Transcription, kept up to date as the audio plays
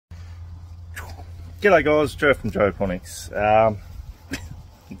G'day guys, Joe from Joe Ponics.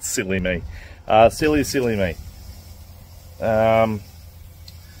 Silly me. Silly me.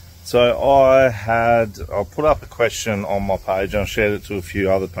 So I put up a question on my page and I shared it to a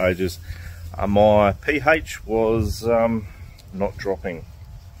few other pages. My pH was not dropping.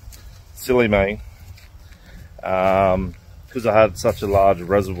 Silly me. Because I had such a large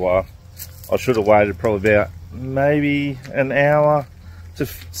reservoir, I should have waited probably about maybe an hour to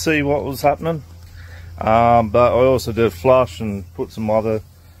see what was happening. But I also did a flush and put some other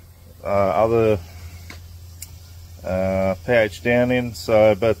pH down in.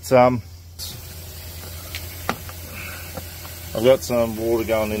 So, but I've got some water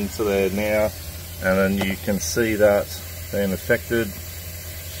going into there now, and then you can see that being affected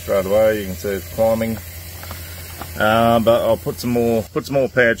straight away. You can see it's climbing. But I'll put some more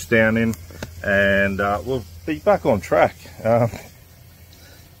pH down in, and we'll be back on track.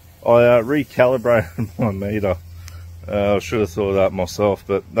 I recalibrated my meter. I should have thought of that myself,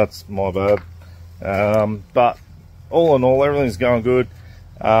 but that's my bad. But all in all, everything's going good.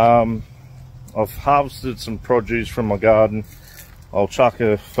 I've harvested some produce from my garden. I'll chuck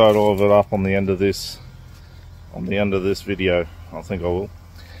a photo of it up on the end of this video. I think I will.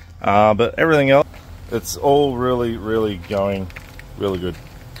 But everything else, it's all really going really good.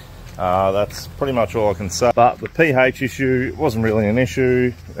 That's pretty much all I can say. But the pH issue wasn't really an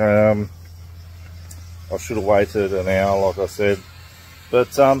issue. I should have waited an hour, like I said.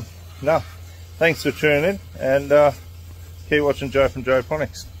 But no, thanks for tuning in, and keep watching Joe from Joe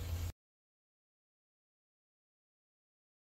Ponics.